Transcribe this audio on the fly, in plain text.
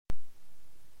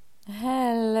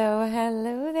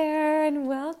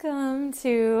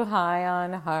to High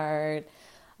on Heart.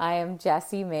 I am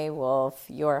Jessie May Wolf,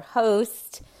 your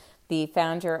host, the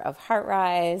founder of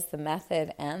HeartRise, the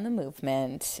method, and the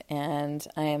movement, and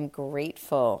I am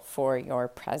grateful for your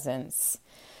presence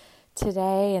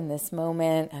today in this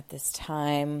moment, at this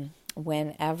time,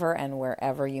 whenever and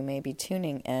wherever you may be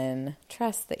tuning in.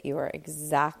 Trust that you are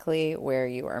exactly where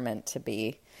you are meant to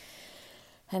be.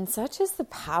 And such is the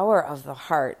power of the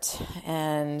heart.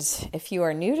 And if you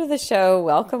are new to the show,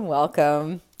 welcome,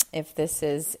 welcome. If this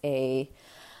is a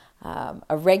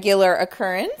regular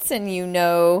occurrence and you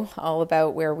know all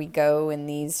about where we go in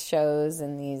these shows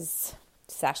and these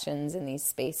sessions and these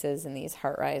spaces and these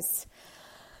HeartRise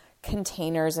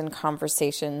containers and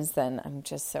conversations, then I'm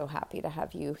just so happy to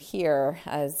have you here,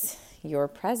 as your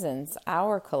presence,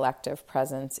 our collective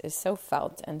presence, is so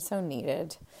felt and so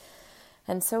needed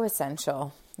and so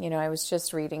essential. You know, I was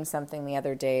just reading something the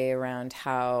other day around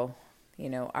how,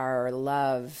 our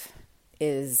love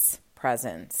is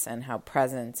presence and how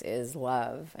presence is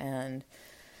love. And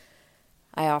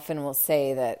I often will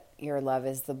say that your love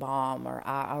is the balm, or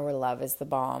our love is the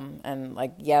balm. And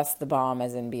yes, the balm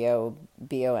as in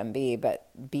B-O-M-B,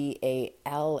 but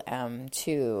B-A-L-M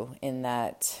too, in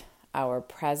that our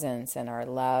presence and our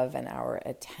love and our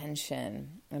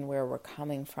attention and where we're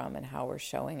coming from and how we're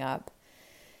showing up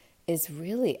is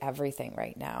really everything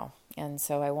right now. And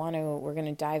so we're going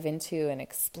to dive into and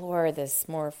explore this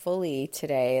more fully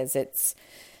today, as it's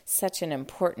such an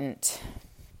important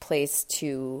place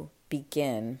to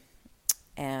begin.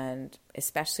 And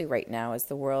especially right now, as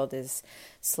the world is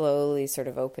slowly sort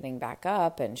of opening back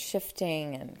up and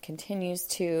shifting and continues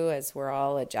to, as we're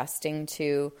all adjusting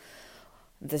to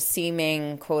the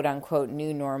seeming quote unquote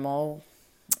new normal,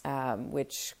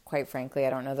 which quite frankly, I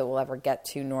don't know that we'll ever get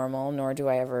to normal, nor do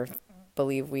I ever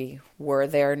believe we were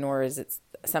there, nor is it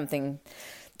something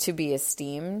to be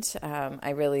esteemed. I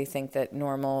really think that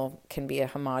normal can be a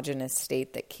homogenous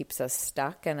state that keeps us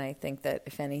stuck. And I think that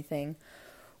if anything,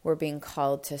 we're being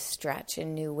called to stretch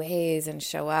in new ways and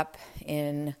show up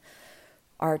in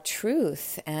our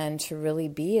truth and to really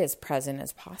be as present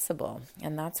as possible.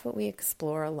 And that's what we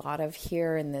explore a lot of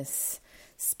here in this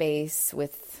space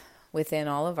within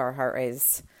all of our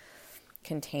HeartRise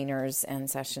containers and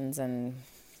sessions and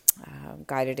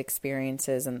guided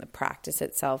experiences. And the practice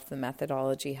itself, the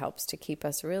methodology, helps to keep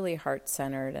us really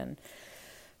heart-centered and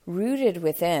rooted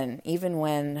within, even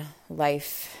when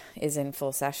life is in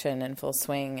full session and full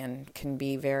swing and can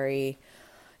be very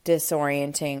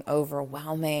disorienting,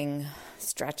 overwhelming,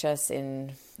 stretch us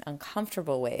in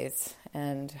uncomfortable ways.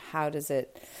 And how does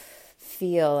it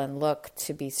feel and look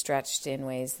to be stretched in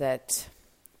ways that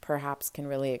perhaps can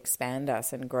really expand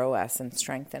us and grow us and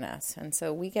strengthen us? And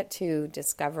so we get to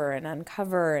discover and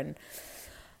uncover and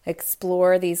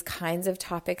explore these kinds of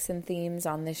topics and themes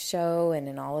on this show and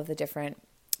in all of the different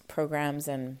programs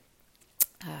and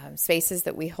spaces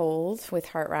that we hold with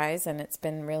HeartRise. And it's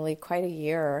been really quite a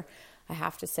year, I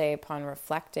have to say, upon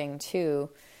reflecting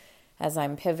too, as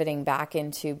I'm pivoting back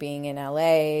into being in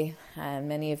LA. And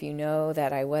many of you know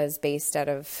that I was based out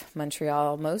of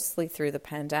Montreal mostly through the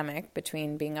pandemic,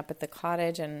 between being up at the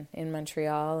cottage and in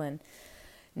Montreal, and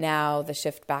now the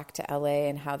shift back to LA,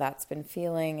 and how that's been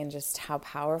feeling and just how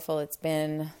powerful it's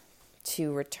been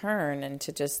to return and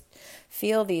to just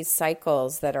feel these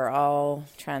cycles that are all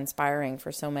transpiring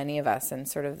for so many of us, and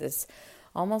sort of this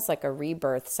almost like a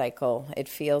rebirth cycle, it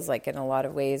feels like, in a lot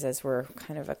of ways, as we're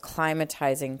kind of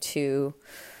acclimatizing to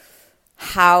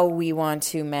how we want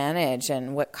to manage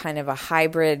and what kind of a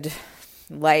hybrid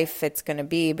life it's going to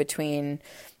be between,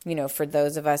 for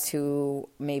those of us who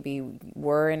maybe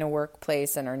were in a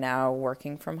workplace and are now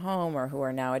working from home, or who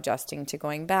are now adjusting to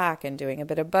going back and doing a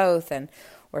bit of both,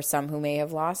 or some who may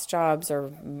have lost jobs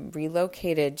or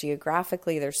relocated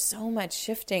geographically. There's so much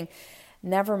shifting.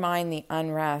 Never mind the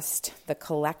unrest, the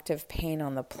collective pain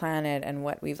on the planet, and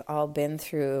what we've all been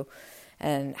through,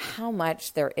 and how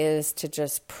much there is to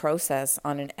just process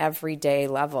on an everyday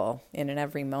level, in an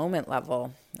every moment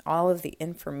level, all of the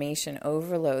information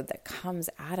overload that comes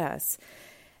at us.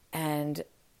 And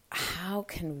how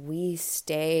can we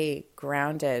stay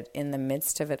grounded in the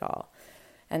midst of it all?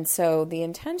 And so the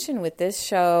intention with this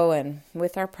show and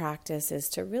with our practice is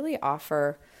to really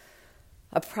offer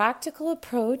a practical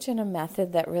approach and a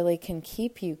method that really can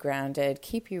keep you grounded,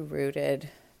 keep you rooted,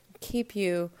 keep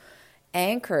you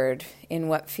anchored in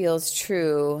what feels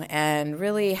true, and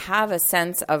really have a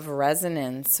sense of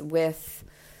resonance with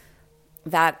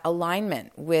that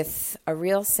alignment, with a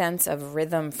real sense of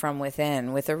rhythm from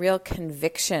within, with a real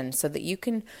conviction, so that you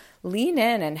can lean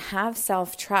in and have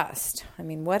self-trust. I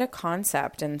mean, what a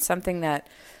concept, and something that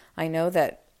I know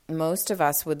that most of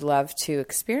us would love to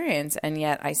experience, and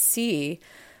yet I see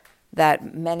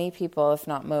that many people, if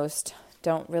not most,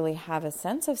 don't really have a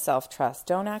sense of self-trust,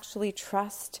 don't actually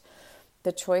trust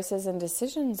the choices and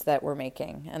decisions that we're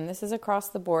making. And this is across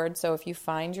the board. So if you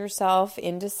find yourself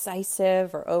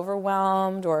indecisive or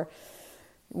overwhelmed, or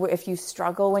if you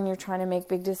struggle when you're trying to make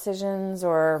big decisions,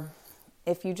 or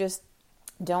if you just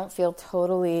don't feel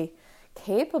totally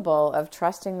capable of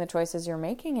trusting the choices you're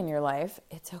making in your life,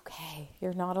 it's okay.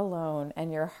 You're not alone.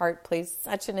 And your heart plays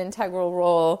such an integral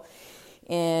role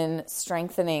in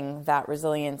strengthening that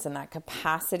resilience and that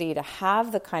capacity to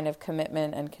have the kind of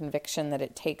commitment and conviction that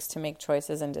it takes to make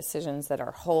choices and decisions that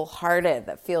are wholehearted,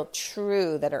 that feel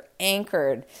true, that are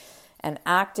anchored and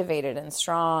activated and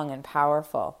strong and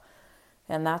powerful.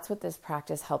 And that's what this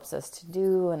practice helps us to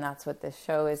do, and that's what this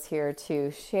show is here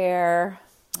to share.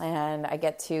 And I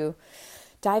get to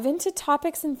dive into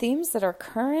topics and themes that are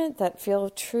current, that feel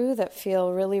true, that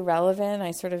feel really relevant. I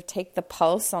sort of take the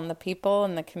pulse on the people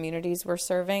and the communities we're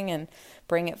serving and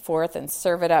bring it forth and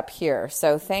serve it up here.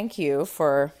 So thank you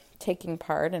for taking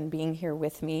part and being here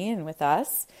with me and with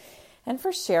us, and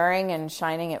for sharing and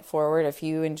shining it forward. If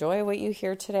you enjoy what you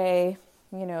hear today,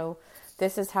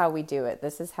 this is how we do it.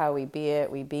 This is how we be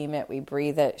it, we beam it, we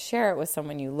breathe it. Share it with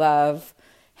someone you love.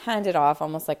 Hand it off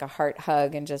almost like a heart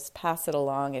hug and just pass it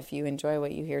along if you enjoy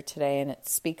what you hear today and it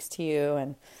speaks to you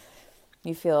and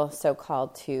you feel so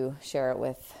called to share it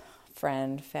with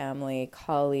friend, family,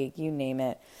 colleague, you name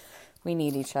it. We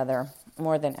need each other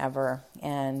more than ever.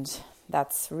 And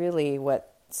that's really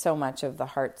what so much of the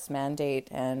Heart's mandate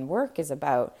and work is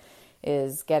about,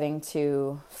 is getting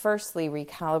to firstly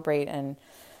recalibrate and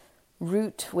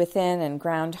root within and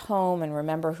ground home and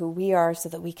remember who we are, so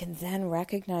that we can then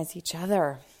recognize each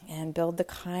other and build the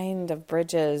kind of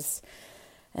bridges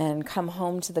and come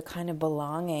home to the kind of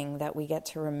belonging that we get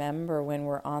to remember when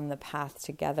we're on the path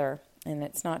together. And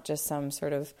it's not just some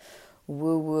sort of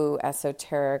woo-woo,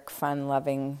 esoteric,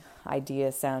 fun-loving,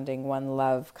 idea-sounding, one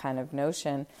love kind of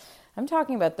notion. I'm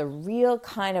talking about the real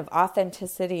kind of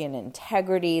authenticity and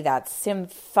integrity, that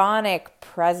symphonic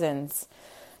presence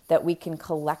that we can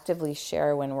collectively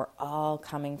share when we're all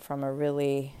coming from a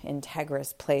really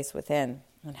integrous place within,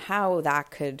 and how that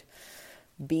could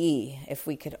be if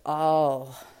we could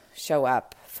all show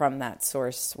up from that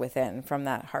source within, from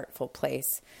that heartful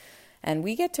place. And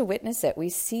we get to witness it. We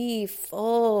see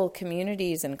full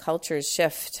communities and cultures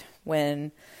shift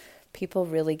when people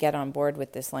really get on board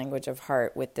with this language of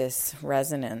heart, with this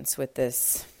resonance, with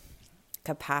this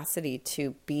capacity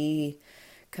to be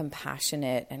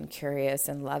compassionate and curious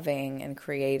and loving and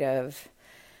creative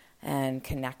and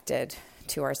connected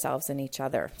to ourselves and each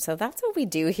other. So that's what we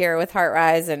do here with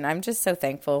HeartRise, and I'm just so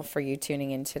thankful for you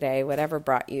tuning in today, whatever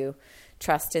brought you,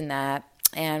 trust in that.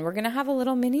 And we're going to have a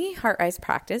little mini HeartRise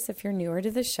practice. If you're newer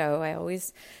to the show, I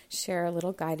always share a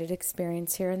little guided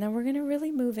experience here, and then we're going to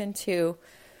really move into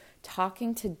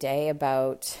talking today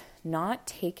about not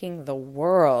taking the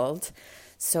world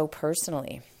so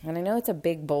personally. And I know it's a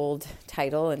big, bold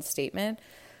title and statement,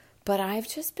 but I've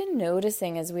just been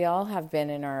noticing, as we all have been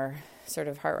in our sort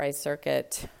of HeartRise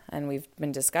circuit, and we've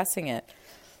been discussing it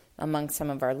among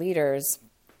some of our leaders,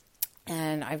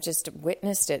 and I've just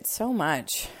witnessed it so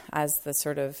much as the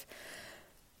sort of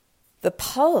the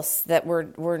pulse that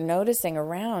we're noticing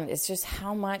around is just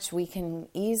how much we can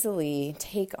easily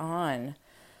take on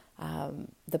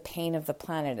the pain of the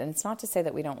planet. And it's not to say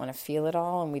that we don't want to feel it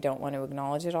all and we don't want to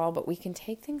acknowledge it all, but we can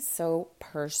take things so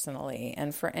personally.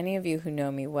 And for any of you who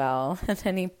know me well, and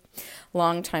any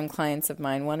longtime clients of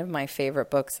mine, one of my favorite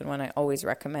books and one I always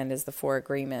recommend is The Four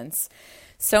Agreements.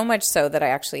 So much so that I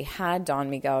actually had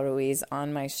Don Miguel Ruiz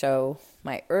on my show,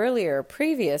 my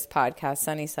previous podcast,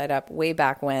 Sunny Side Up, way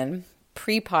back when,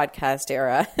 pre-podcast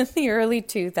era, in the early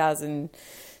 2010s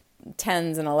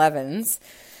and 11s.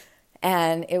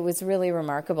 And it was really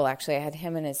remarkable, actually. I had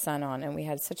him and his son on, and we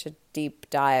had such a deep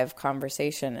dive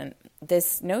conversation. And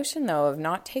this notion, though, of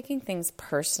not taking things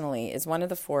personally is one of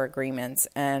the four agreements.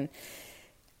 And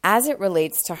as it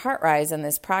relates to HeartRise and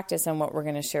this practice and what we're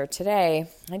going to share today,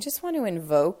 I just want to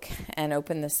invoke and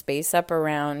open the space up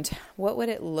around what would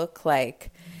it look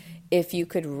like if you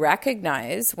could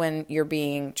recognize when you're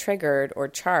being triggered or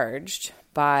charged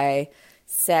by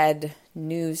said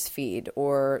news feed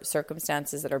or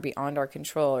circumstances that are beyond our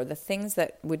control, or the things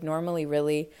that would normally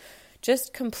really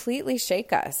just completely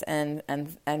shake us and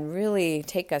really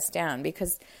take us down,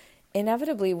 because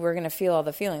inevitably we're going to feel all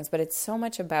the feelings, but it's so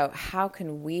much about how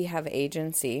can we have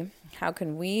agency, how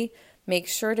can we make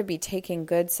sure to be taking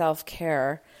good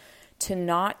self-care to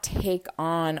not take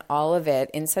on all of it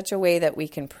in such a way that we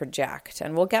can project.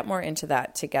 And we'll get more into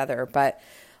that together, but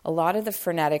a lot of the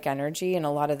frenetic energy and a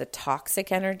lot of the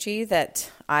toxic energy that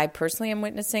I personally am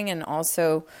witnessing, and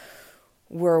also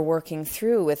we're working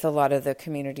through with a lot of the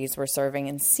communities we're serving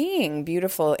and seeing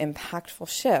beautiful, impactful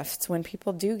shifts when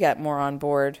people do get more on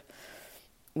board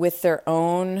with their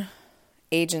own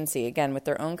agency, again, with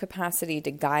their own capacity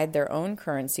to guide their own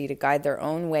currency, to guide their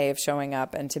own way of showing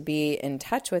up and to be in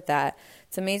touch with that.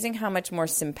 It's amazing how much more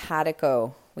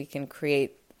simpatico we can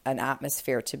create an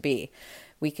atmosphere to be.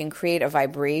 We can create a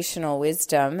vibrational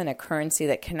wisdom and a currency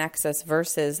that connects us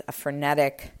versus a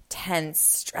frenetic, tense,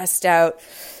 stressed out,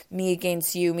 me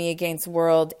against you, me against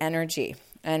world energy.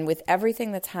 And with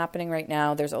everything that's happening right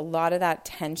now, there's a lot of that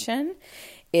tension.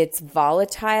 It's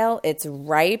volatile, it's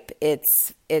ripe,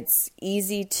 it's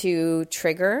easy to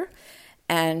trigger.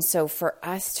 And so for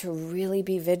us to really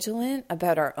be vigilant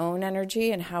about our own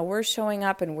energy and how we're showing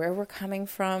up and where we're coming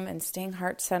from and staying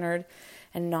heart-centered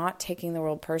and not taking the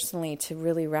world personally, to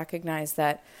really recognize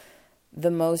that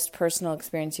the most personal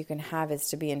experience you can have is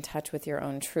to be in touch with your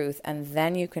own truth, and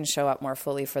then you can show up more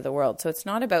fully for the world. So it's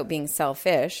not about being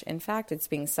selfish. In fact, it's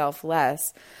being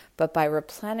selfless, but by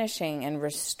replenishing and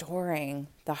restoring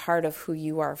the heart of who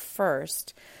you are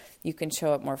first, you can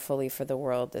show up more fully for the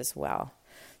world as well.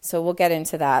 So we'll get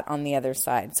into that on the other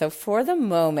side. So for the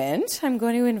moment, I'm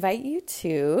going to invite you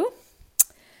to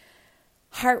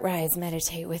HeartRise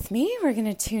meditate with me. We're going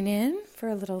to tune in for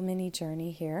a little mini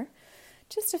journey here.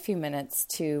 Just a few minutes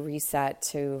to reset,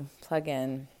 to plug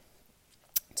in,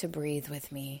 to breathe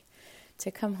with me,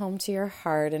 to come home to your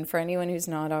heart. And for anyone who's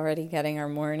not already getting our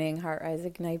morning HeartRise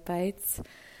Ignite Bites,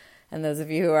 and those of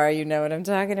you who are, you know what I'm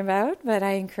talking about, but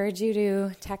I encourage you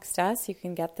to text us. You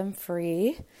can get them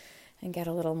free and get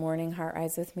a little morning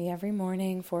HeartRise with me every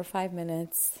morning, 4 or 5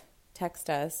 minutes. Text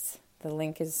us. The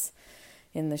link is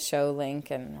in the show link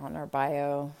and on our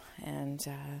bio, and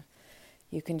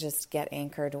you can just get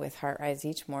anchored with HeartRise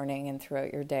each morning and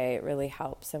throughout your day. It really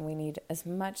helps, and we need as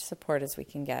much support as we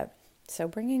can get. So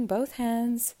bringing both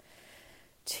hands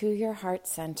to your heart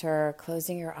center,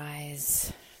 closing your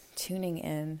eyes, tuning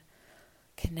in,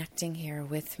 connecting here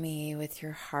with me, with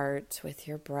your heart, with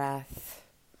your breath.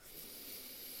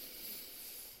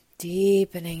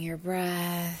 Deepening your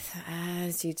breath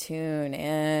as you tune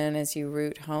in, as you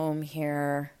root home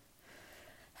here.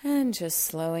 And just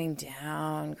slowing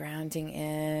down, grounding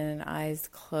in, eyes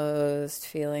closed,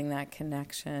 feeling that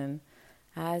connection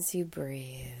as you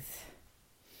breathe.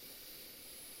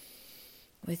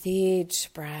 With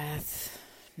each breath,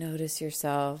 notice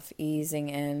yourself easing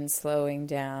in, slowing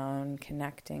down,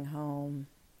 connecting home.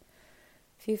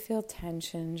 If you feel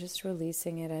tension, just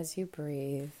releasing it as you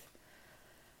breathe.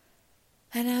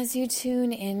 And as you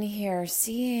tune in here,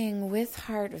 seeing with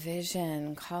heart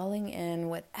vision, calling in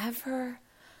whatever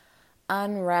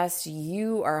unrest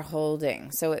you are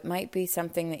holding. So it might be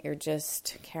something that you're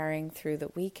just carrying through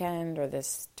the weekend or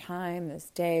this time, this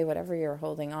day, whatever you're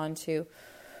holding on to.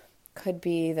 Could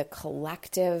be the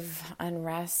collective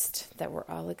unrest that we're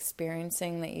all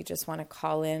experiencing that you just want to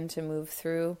call in to move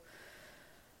through.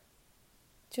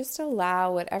 Just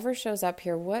allow whatever shows up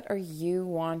here. What are you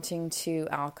wanting to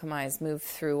alchemize, move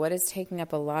through? What is taking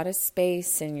up a lot of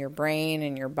space in your brain,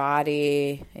 in your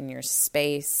body, in your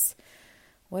space?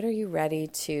 What are you ready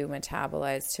to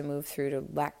metabolize, to move through, to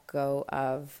let go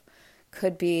of?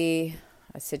 Could be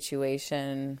a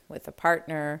situation with a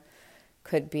partner,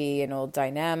 could be an old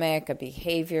dynamic, a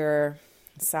behavior,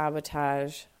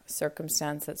 sabotage, a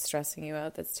circumstance that's stressing you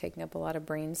out, that's taking up a lot of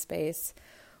brain space.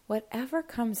 Whatever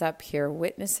comes up here,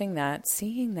 witnessing that,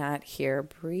 seeing that here,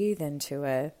 breathe into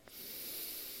it.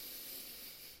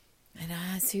 And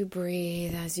as you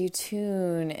breathe, as you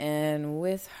tune in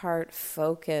with heart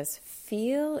focus,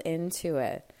 feel into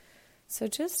it. So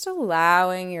just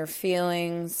allowing your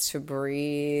feelings to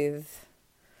breathe.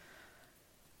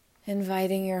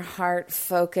 Inviting your heart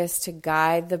focus to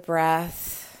guide the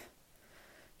breath.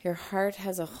 Your heart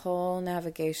has a whole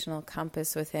navigational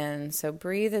compass within. So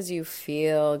breathe as you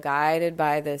feel, guided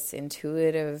by this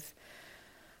intuitive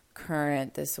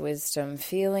current, this wisdom,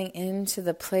 feeling into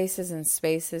the places and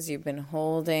spaces you've been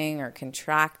holding or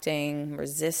contracting,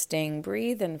 resisting.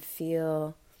 Breathe and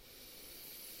feel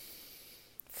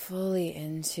fully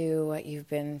into what you've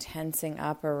been tensing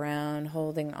up around,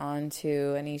 holding on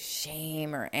to, any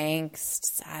shame or angst,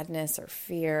 sadness or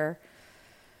fear,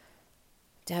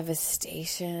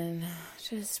 devastation.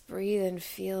 Just breathe and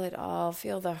feel it all.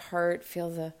 Feel the hurt, feel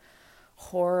the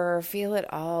horror, feel it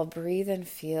all. Breathe and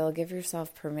feel. Give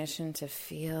yourself permission to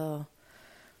feel.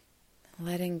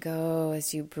 Letting go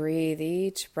as you breathe,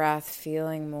 each breath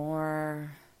feeling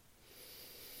more.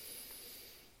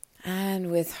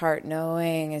 And with heart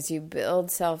knowing, as you build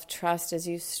self-trust, as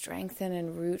you strengthen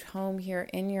and root home here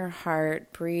in your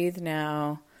heart, breathe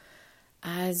now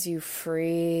As you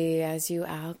free, as you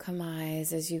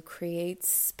alchemize, as you create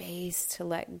space to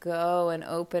let go and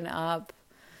open up,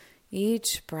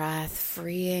 each breath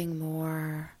freeing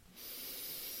more,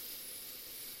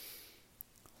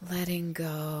 letting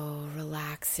go,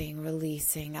 relaxing,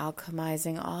 releasing,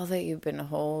 alchemizing all that you've been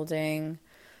holding,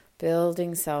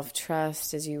 building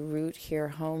self-trust as you root here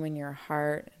home in your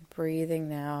heart, breathing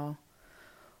now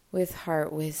with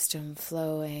heart wisdom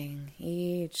flowing,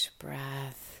 each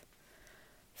breath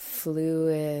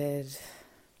fluid,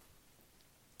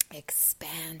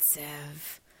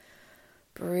 expansive.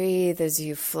 Breathe as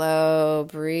you flow,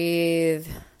 breathe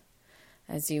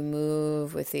as you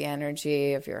move with the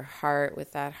energy of your heart,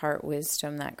 with that heart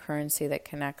wisdom, that currency that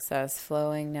connects us,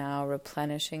 flowing now,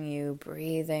 replenishing you,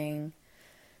 breathing,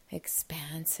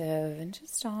 expansive, and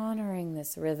just honoring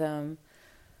this rhythm,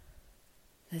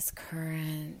 this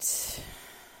current,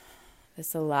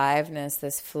 this aliveness,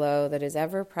 this flow that is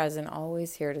ever present,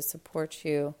 always here to support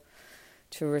you,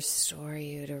 to restore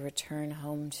you, to return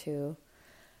home to.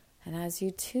 And as you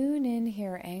tune in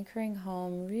here, anchoring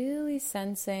home, really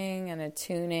sensing and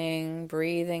attuning,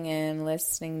 breathing in,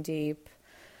 listening deep,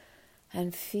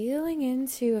 and feeling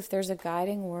into if there's a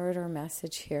guiding word or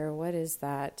message here. What is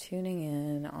that? Tuning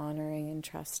in, honoring and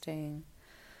trusting,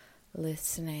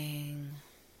 listening,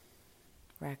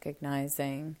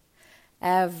 recognizing.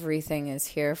 Everything is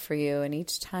here for you, and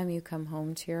each time you come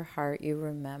home to your heart, you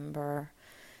remember,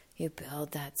 you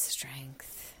build that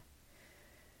strength.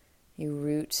 You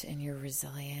root in your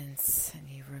resilience, and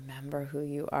you remember who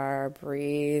you are.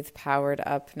 Breathe, powered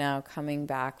up now, coming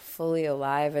back fully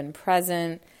alive and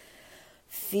present.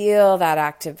 Feel that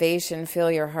activation, feel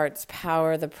your heart's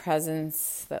power, the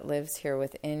presence that lives here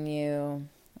within you.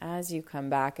 As you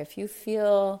come back, if you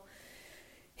feel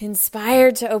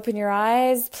inspired to open your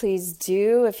eyes, please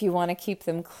do. If you want to keep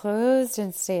them closed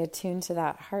and stay attuned to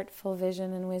that heartful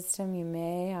vision and wisdom, you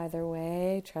may. Either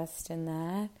way, trust in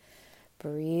that.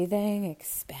 Breathing,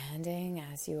 expanding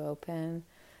as you open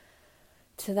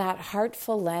to that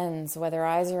heartful lens, whether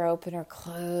eyes are open or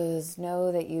closed.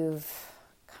 Know that you've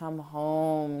come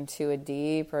home to a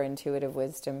deeper intuitive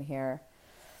wisdom here.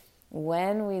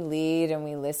 When we lead and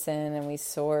we listen and we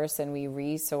source and we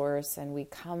resource and we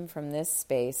come from this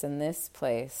space and this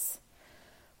place,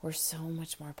 we're so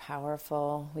much more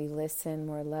powerful. We listen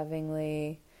more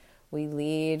lovingly. We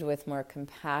lead with more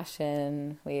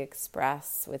compassion. We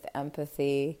express with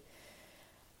empathy.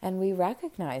 And we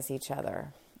recognize each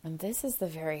other. And this is the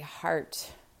very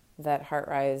heart that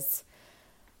HeartRise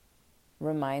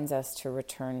reminds us to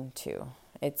return to.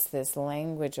 It's this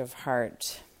language of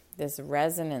heart, this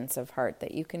resonance of heart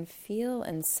that you can feel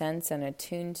and sense and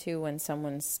attune to when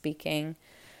someone's speaking.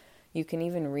 You can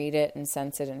even read it and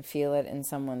sense it and feel it in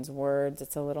someone's words.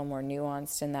 It's a little more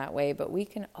nuanced in that way, but we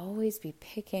can always be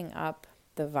picking up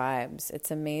the vibes.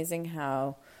 It's amazing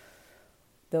how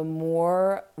the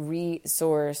more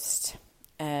resourced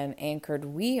and anchored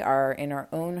we are in our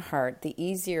own heart, the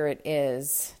easier it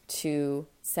is to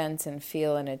sense and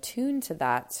feel and attune to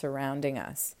that surrounding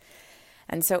us.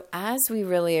 And so as we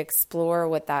really explore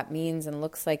what that means and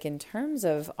looks like in terms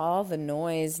of all the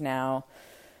noise now,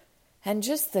 and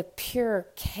just the pure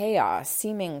chaos,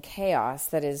 seeming chaos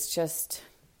that is just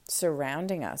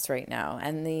surrounding us right now,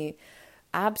 and the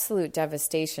absolute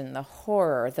devastation, the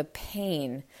horror, the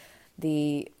pain,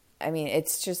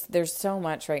 it's just, there's so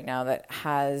much right now that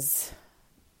has,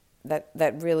 that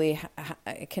really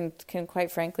can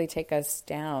quite frankly take us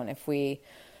down if we're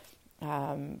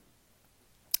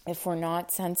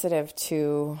not sensitive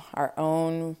to our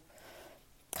own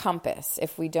compass,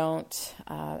 if we don't,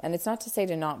 and it's not to say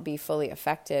to not be fully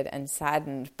affected and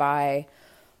saddened by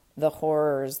the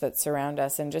horrors that surround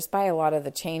us and just by a lot of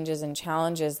the changes and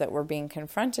challenges that we're being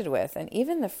confronted with, and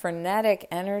even the frenetic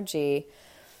energy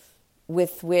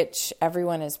with which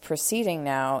everyone is proceeding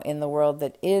now in the world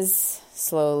that is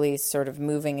slowly sort of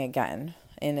moving again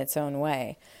in its own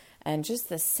way. And just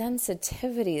the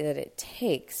sensitivity that it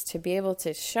takes to be able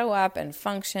to show up and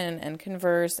function and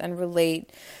converse and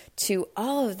relate to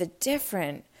all of the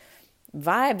different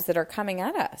vibes that are coming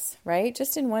at us, right?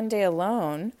 Just in one day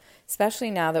alone,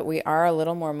 especially now that we are a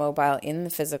little more mobile in the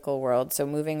physical world, so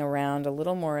moving around a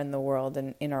little more in the world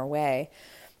and in our way,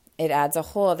 it adds a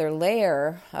whole other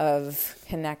layer of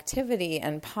connectivity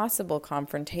and possible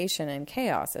confrontation and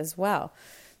chaos as well.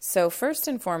 So first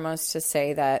and foremost, to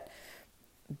say that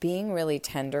being really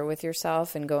tender with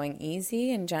yourself and going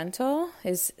easy and gentle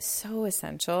is so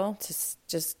essential, to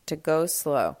just to go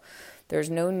slow. There's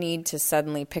no need to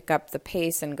suddenly pick up the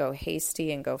pace and go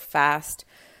hasty and go fast,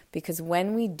 because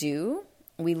when we do,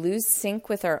 we lose sync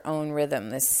with our own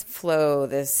rhythm, this flow,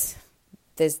 this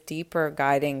this deeper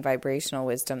guiding vibrational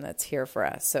wisdom that's here for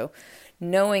us. So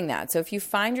knowing that. So if you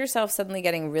find yourself suddenly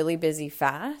getting really busy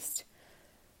fast,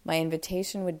 my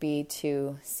invitation would be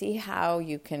to see how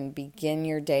you can begin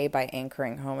your day by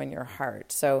anchoring home in your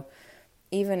heart. So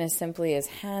even as simply as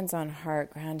hands on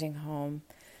heart, grounding home,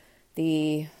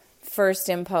 the first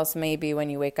impulse may be when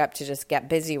you wake up to just get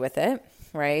busy with it,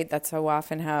 right? That's so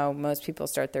often how most people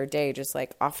start their day, just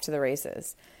like off to the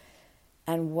races.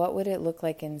 And what would it look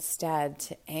like instead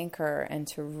to anchor and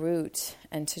to root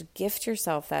and to gift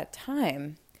yourself that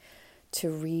time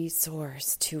to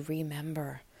resource, to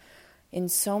remember? In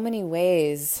so many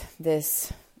ways,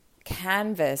 this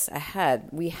canvas ahead,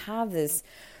 we have this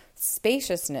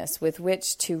spaciousness with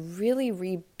which to really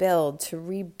rebuild, to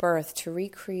rebirth, to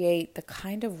recreate the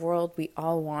kind of world we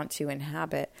all want to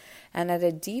inhabit. And at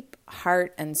a deep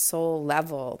heart and soul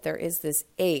level, there is this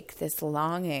ache, this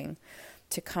longing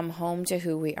to come home to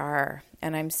who we are.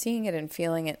 And I'm seeing it and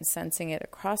feeling it and sensing it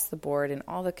across the board in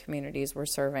all the communities we're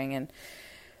serving. And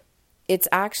it's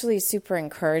actually super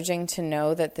encouraging to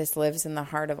know that this lives in the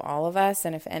heart of all of us.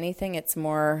 And if anything, it's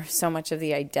more so much of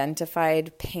the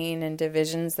identified pain and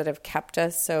divisions that have kept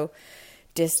us so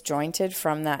disjointed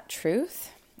from that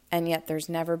truth. And yet there's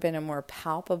never been a more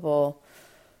palpable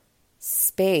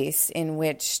space in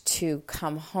which to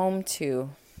come home to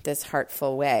this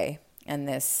heartful way and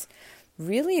this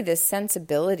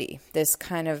sensibility, this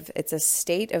kind of, it's a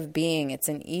state of being. It's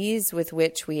an ease with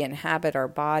which we inhabit our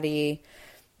body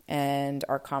and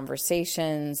our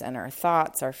conversations and our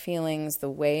thoughts, our feelings, the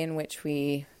way in which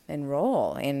we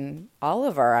enroll in all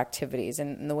of our activities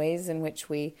and the ways in which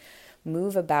we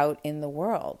move about in the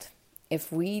world.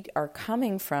 If we are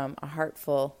coming from a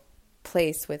heartful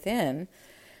place within,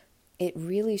 it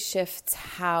really shifts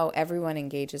how everyone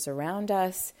engages around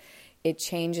us. It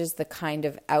changes the kind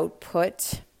of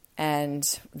output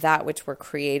and that which we're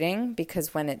creating,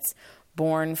 because when it's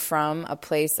born from a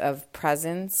place of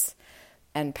presence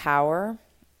and power,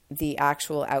 the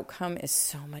actual outcome is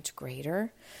so much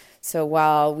greater. So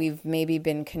while we've maybe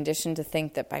been conditioned to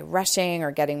think that by rushing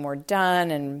or getting more done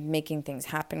and making things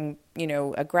happen,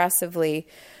 aggressively,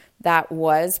 that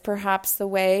was perhaps the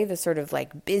way, the sort of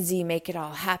like busy, make it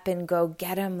all happen, go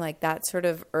get 'em, like that sort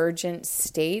of urgent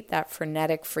state, that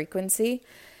frenetic frequency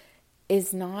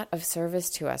is not of service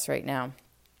to us right now.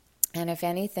 And if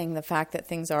anything, the fact that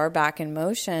things are back in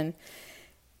motion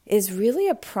is really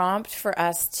a prompt for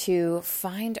us to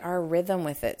find our rhythm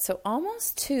with it. So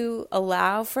almost to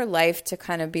allow for life to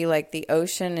kind of be like the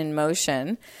ocean in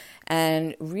motion.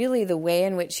 And really the way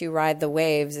in which you ride the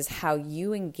waves is how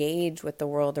you engage with the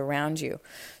world around you.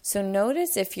 So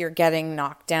notice if you're getting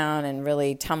knocked down and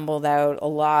really tumbled out a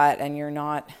lot and you're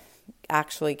not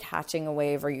actually catching a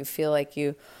wave, or you feel like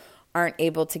you aren't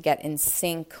able to get in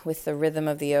sync with the rhythm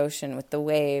of the ocean, with the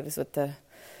waves, with the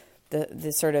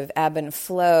sort of ebb and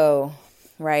flow,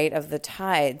 right, of the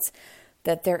tides,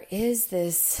 that there is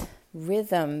this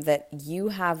rhythm that you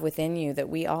have within you that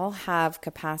we all have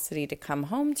capacity to come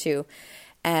home to.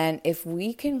 And if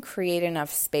we can create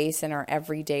enough space in our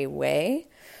everyday way,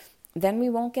 then we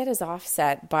won't get as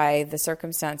offset by the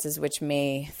circumstances which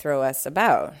may throw us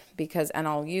about. Because, and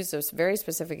I'll use this very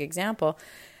specific example,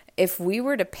 if we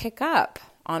were to pick up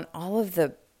on all of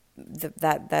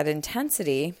that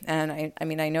intensity, and I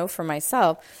mean, I know for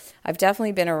myself, I've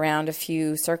definitely been around a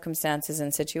few circumstances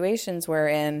and situations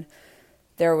wherein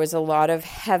there was a lot of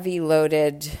heavy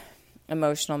loaded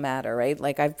emotional matter, right?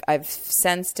 Like I've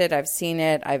sensed it, I've seen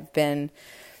it, I've been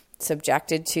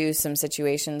subjected to some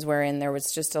situations wherein there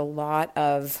was just a lot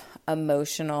of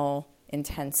emotional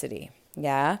intensity.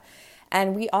 Yeah.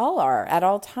 And we all are at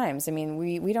all times. I mean,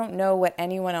 we don't know what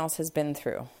anyone else has been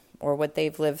through or what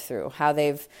they've lived through, how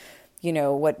they've,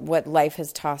 what life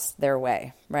has tossed their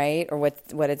way, right? Or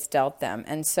what it's dealt them.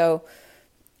 And so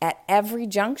at every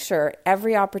juncture,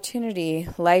 every opportunity,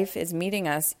 life is meeting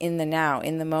us in the now,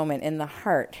 in the moment, in the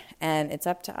heart. And it's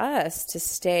up to us to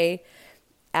stay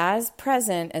as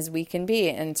present as we can be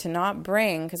and to not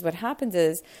bring, because what happens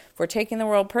is if we're taking the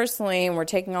world personally and we're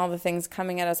taking all the things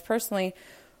coming at us personally,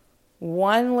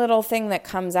 one little thing that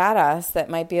comes at us that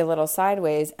might be a little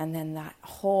sideways, and then that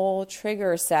whole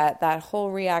trigger set, that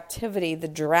whole reactivity, the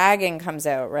dragging comes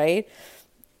out, right?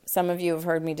 Some of you have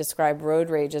heard me describe road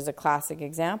rage as a classic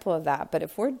example of that. But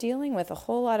if we're dealing with a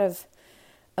whole lot of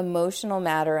emotional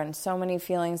matter and so many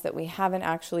feelings that we haven't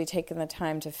actually taken the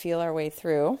time to feel our way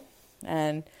through,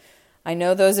 and I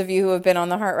know those of you who have been on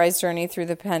the HeartRise journey through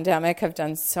the pandemic have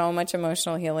done so much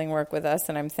emotional healing work with us,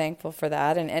 and I'm thankful for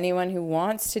that. And anyone who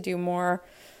wants to do more,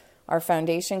 our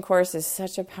foundation course is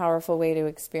such a powerful way to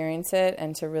experience it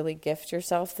and to really gift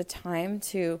yourself the time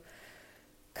to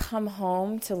come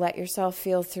home to let yourself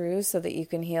feel through so that you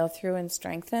can heal through and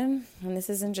strengthen. And this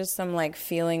isn't just some like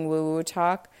feeling woo-woo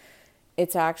talk.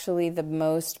 It's actually the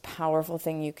most powerful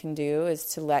thing you can do is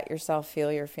to let yourself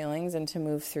feel your feelings and to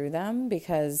move through them,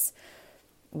 because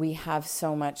we have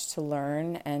so much to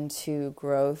learn and to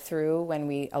grow through when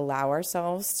we allow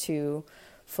ourselves to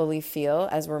fully feel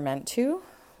as we're meant to,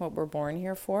 what we're born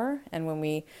here for, and when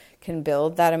we can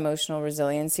build that emotional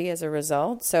resiliency as a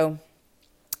result. So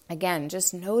again,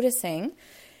 just noticing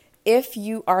if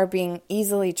you are being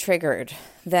easily triggered,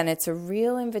 then it's a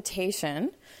real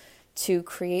invitation to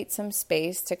create some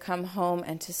space to come home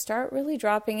and to start really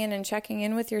dropping in and checking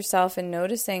in with yourself and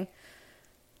noticing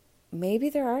maybe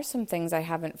there are some things I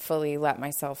haven't fully let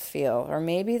myself feel. Or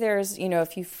maybe there's,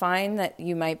 if you find that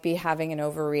you might be having an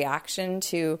overreaction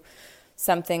to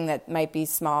something that might be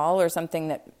small or something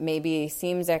that maybe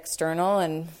seems external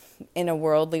and in a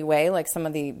worldly way, like some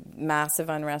of the massive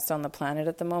unrest on the planet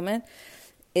at the moment,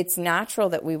 it's natural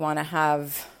that we want to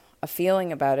have a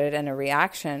feeling about it and a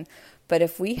reaction. But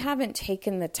if we haven't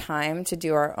taken the time to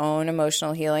do our own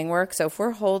emotional healing work, so if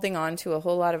we're holding on to a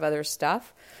whole lot of other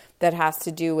stuff that has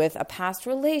to do with a past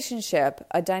relationship,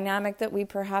 a dynamic that we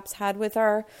perhaps had with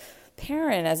our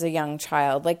parent as a young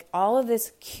child, like all of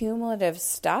this cumulative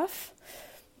stuff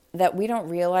that we don't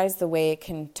realize the way it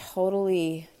can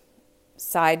totally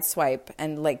sideswipe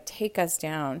and like take us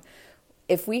down.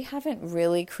 If we haven't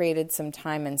really created some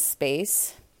time and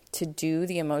space to do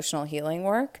the emotional healing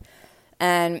work,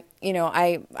 and,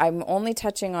 I'm only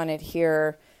touching on it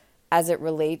here as it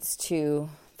relates to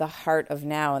the heart of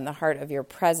now and the heart of your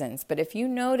presence. But if you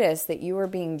notice that you are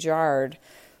being jarred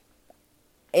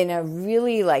in a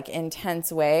really like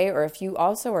intense way, or if you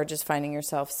also are just finding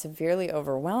yourself severely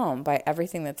overwhelmed by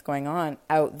everything that's going on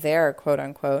out there, quote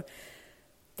unquote,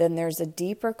 then there's a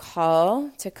deeper call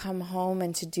to come home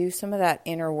and to do some of that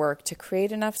inner work, to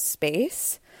create enough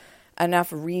space, enough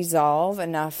resolve,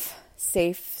 enough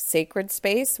safe, sacred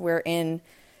space wherein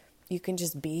you can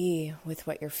just be with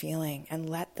what you're feeling and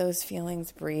let those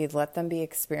feelings breathe, let them be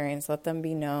experienced, let them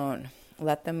be known,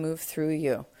 let them move through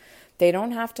you. They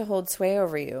don't have to hold sway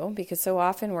over you, because so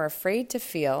often we're afraid to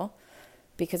feel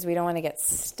because we don't want to get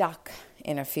stuck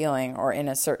in a feeling or in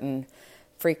a certain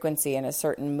frequency, in a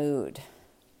certain mood.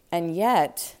 And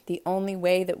yet, the only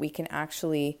way that we can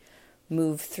actually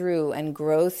move through and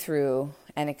grow through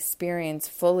and experience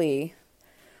fully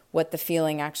what the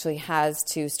feeling actually has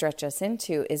to stretch us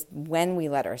into is when we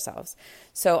let ourselves.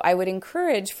 So I would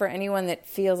encourage for anyone that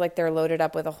feels like they're loaded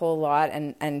up with a whole lot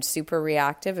and super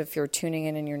reactive, if you're tuning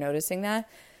in and you're noticing that,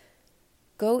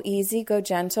 go easy, go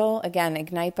gentle. Again,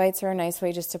 Ignite Bites are a nice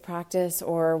way just to practice,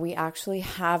 or we actually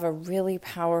have a really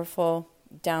powerful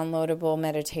downloadable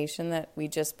meditation that we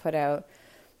just put out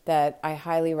that I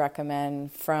highly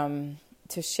recommend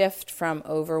to shift from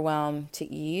overwhelm to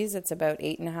ease. It's about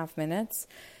 8.5 minutes.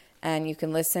 And you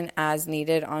can listen as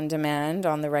needed on demand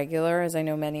on the regular, as I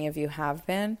know many of you have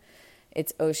been.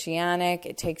 It's oceanic.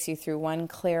 It takes you through one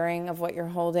clearing of what you're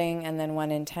holding and then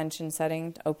one intention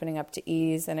setting, opening up to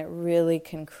ease. And it really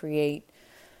can create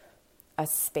a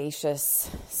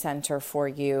spacious center for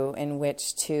you in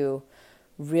which to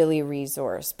really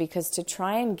resource. Because to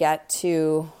try and get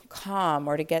to calm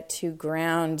or to get to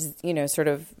ground, sort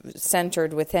of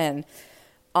centered within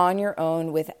on your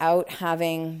own without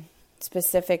having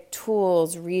specific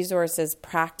tools, resources,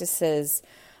 practices,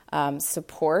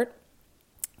 support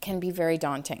can be very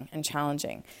daunting and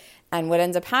challenging. And what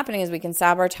ends up happening is we can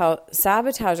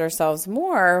sabotage ourselves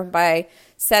more by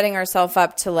setting ourselves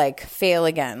up to like fail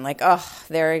again. Like, oh,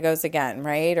 there it goes again,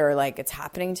 right? Or like it's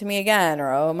happening to me again,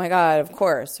 or oh my God, of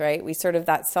course, right? We sort of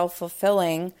that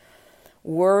self-fulfilling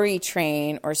worry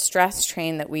train or stress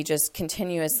train that we just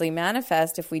continuously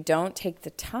manifest if we don't take the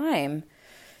time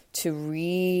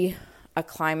to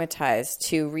acclimatize,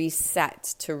 to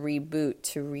reset, to reboot,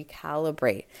 to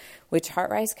recalibrate, which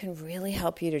HeartRise can really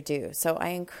help you to do. So I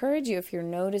encourage you, if you're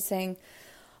noticing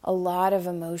a lot of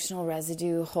emotional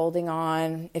residue holding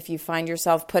on, if you find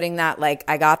yourself putting that like,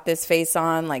 I got this face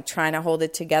on, like trying to hold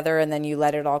it together, and then you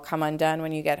let it all come undone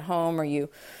when you get home, or you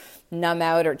numb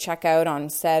out or check out on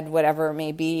said whatever it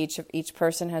may be. Each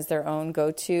person has their own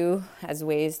go-to as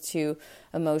ways to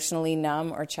emotionally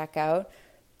numb or check out.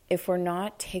 If we're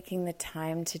not taking the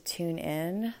time to tune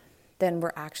in, then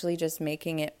we're actually just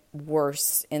making it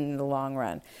worse in the long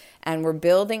run. And we're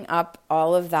building up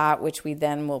all of that, which we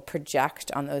then will project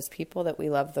on those people that we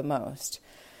love the most.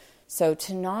 So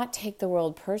to not take the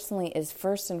world personally is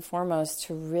first and foremost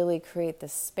to really create the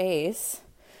space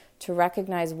to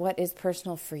recognize what is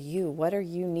personal for you. What are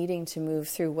you needing to move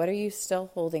through? What are you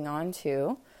still holding on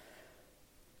to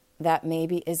that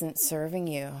maybe isn't serving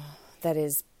you, that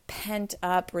is pent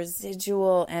up,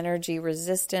 residual energy,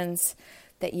 resistance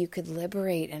that you could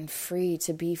liberate and free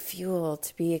to be fuel,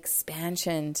 to be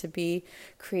expansion, to be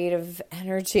creative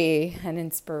energy and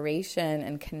inspiration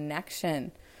and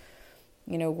connection.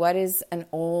 What is an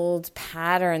old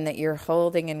pattern that you're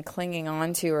holding and clinging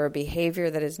onto, or a behavior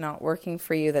that is not working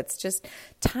for you that's just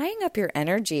tying up your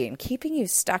energy and keeping you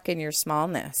stuck in your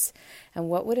smallness? And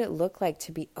what would it look like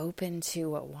to be open to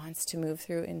what wants to move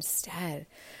through instead?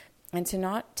 And to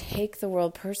not take the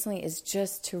world personally is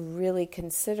just to really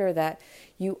consider that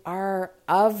you are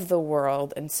of the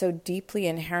world and so deeply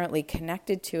inherently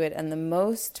connected to it. And the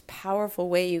most powerful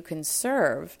way you can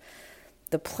serve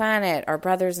the planet, our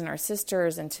brothers and our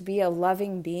sisters, and to be a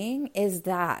loving being is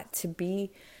that, to be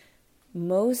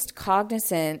most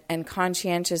cognizant and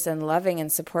conscientious and loving and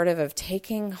supportive of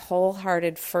taking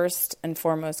wholehearted first and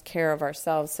foremost care of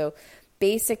ourselves. So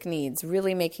basic needs,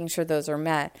 really making sure those are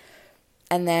met.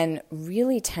 And then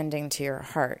really tending to your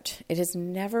heart. It has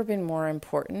never been more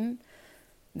important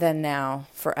than now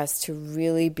for us to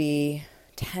really be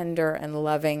tender and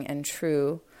loving and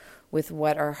true with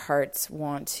what our hearts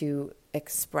want to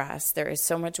express. There is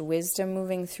so much wisdom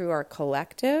moving through our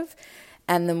collective,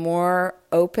 and the more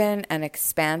open and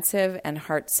expansive and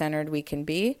heart-centered we can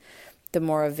be, the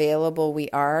more available we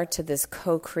are to this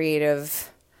co-creative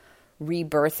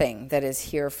rebirthing that is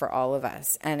here for all of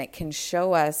us. And it can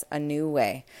show us a new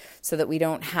way so that we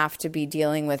don't have to be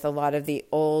dealing with a lot of the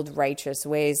old righteous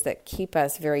ways that keep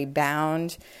us very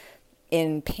bound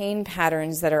in pain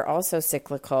patterns that are also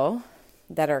cyclical,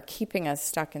 that are keeping us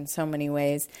stuck in so many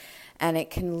ways. And it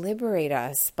can liberate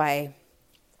us by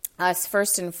us,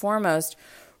 first and foremost,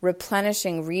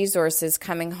 replenishing resources,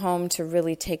 coming home to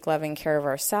really take loving care of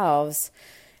ourselves.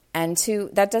 And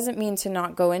that doesn't mean to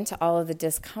not go into all of the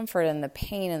discomfort and the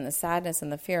pain and the sadness and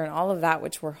the fear and all of that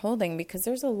which we're holding, because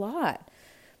there's a lot.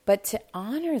 But to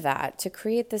honor that, to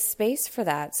create the space for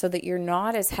that so that you're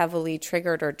not as heavily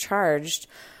triggered or charged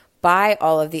by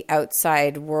all of the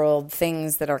outside world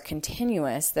things that are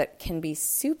continuous, that can be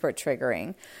super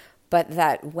triggering, but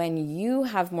that when you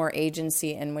have more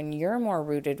agency and when you're more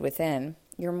rooted within,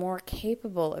 you're more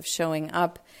capable of showing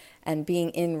up and being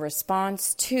in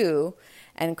response to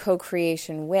and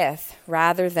co-creation with,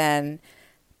 rather than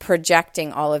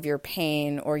projecting all of your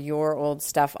pain or your old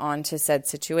stuff onto said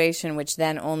situation, which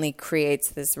then only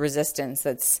creates this resistance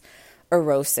that's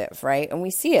erosive, right? And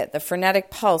we see it. The frenetic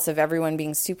pulse of everyone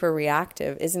being super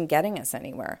reactive isn't getting us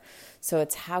anywhere. So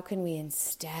it's how can we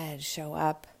instead show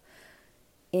up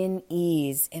in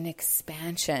ease, in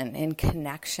expansion, in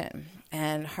connection.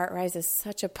 And HeartRise is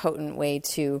such a potent way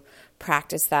to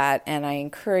practice that. And I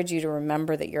encourage you to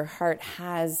remember that your heart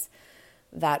has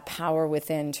that power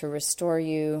within to restore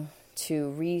you,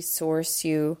 to resource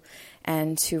you,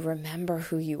 and to remember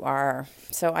who you are.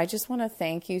 So I just want to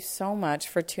thank you so much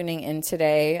for tuning in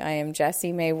today. I am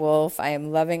Jessie May Wolf. I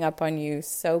am loving up on you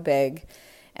so big.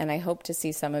 And I hope to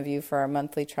see some of you for our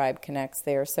monthly Tribe Connects.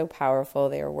 They are so powerful.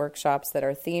 They are workshops that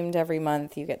are themed every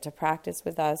month. You get to practice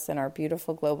with us in our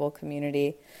beautiful global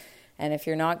community. And if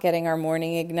you're not getting our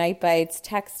morning Ignite Bites,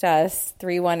 text us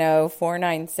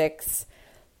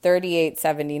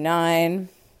 310-496-3879.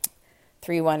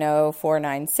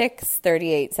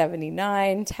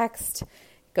 310-496-3879. Text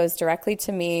goes directly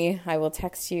to me. I will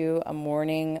text you a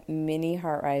morning mini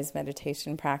HeartRise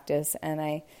meditation practice. And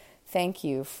I thank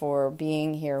you for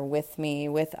being here with me,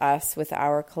 with us, with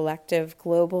our collective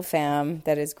global fam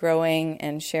that is growing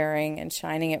and sharing and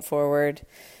shining it forward.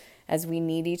 As we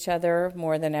need each other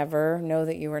more than ever, know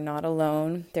that you are not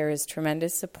alone. There is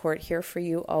tremendous support here for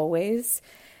you always,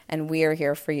 and we are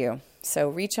here for you. So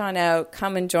reach on out,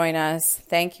 come and join us.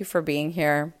 Thank you for being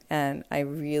here, and I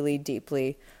really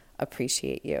deeply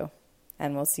appreciate you.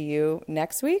 And we'll see you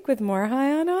next week with more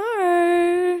High on High.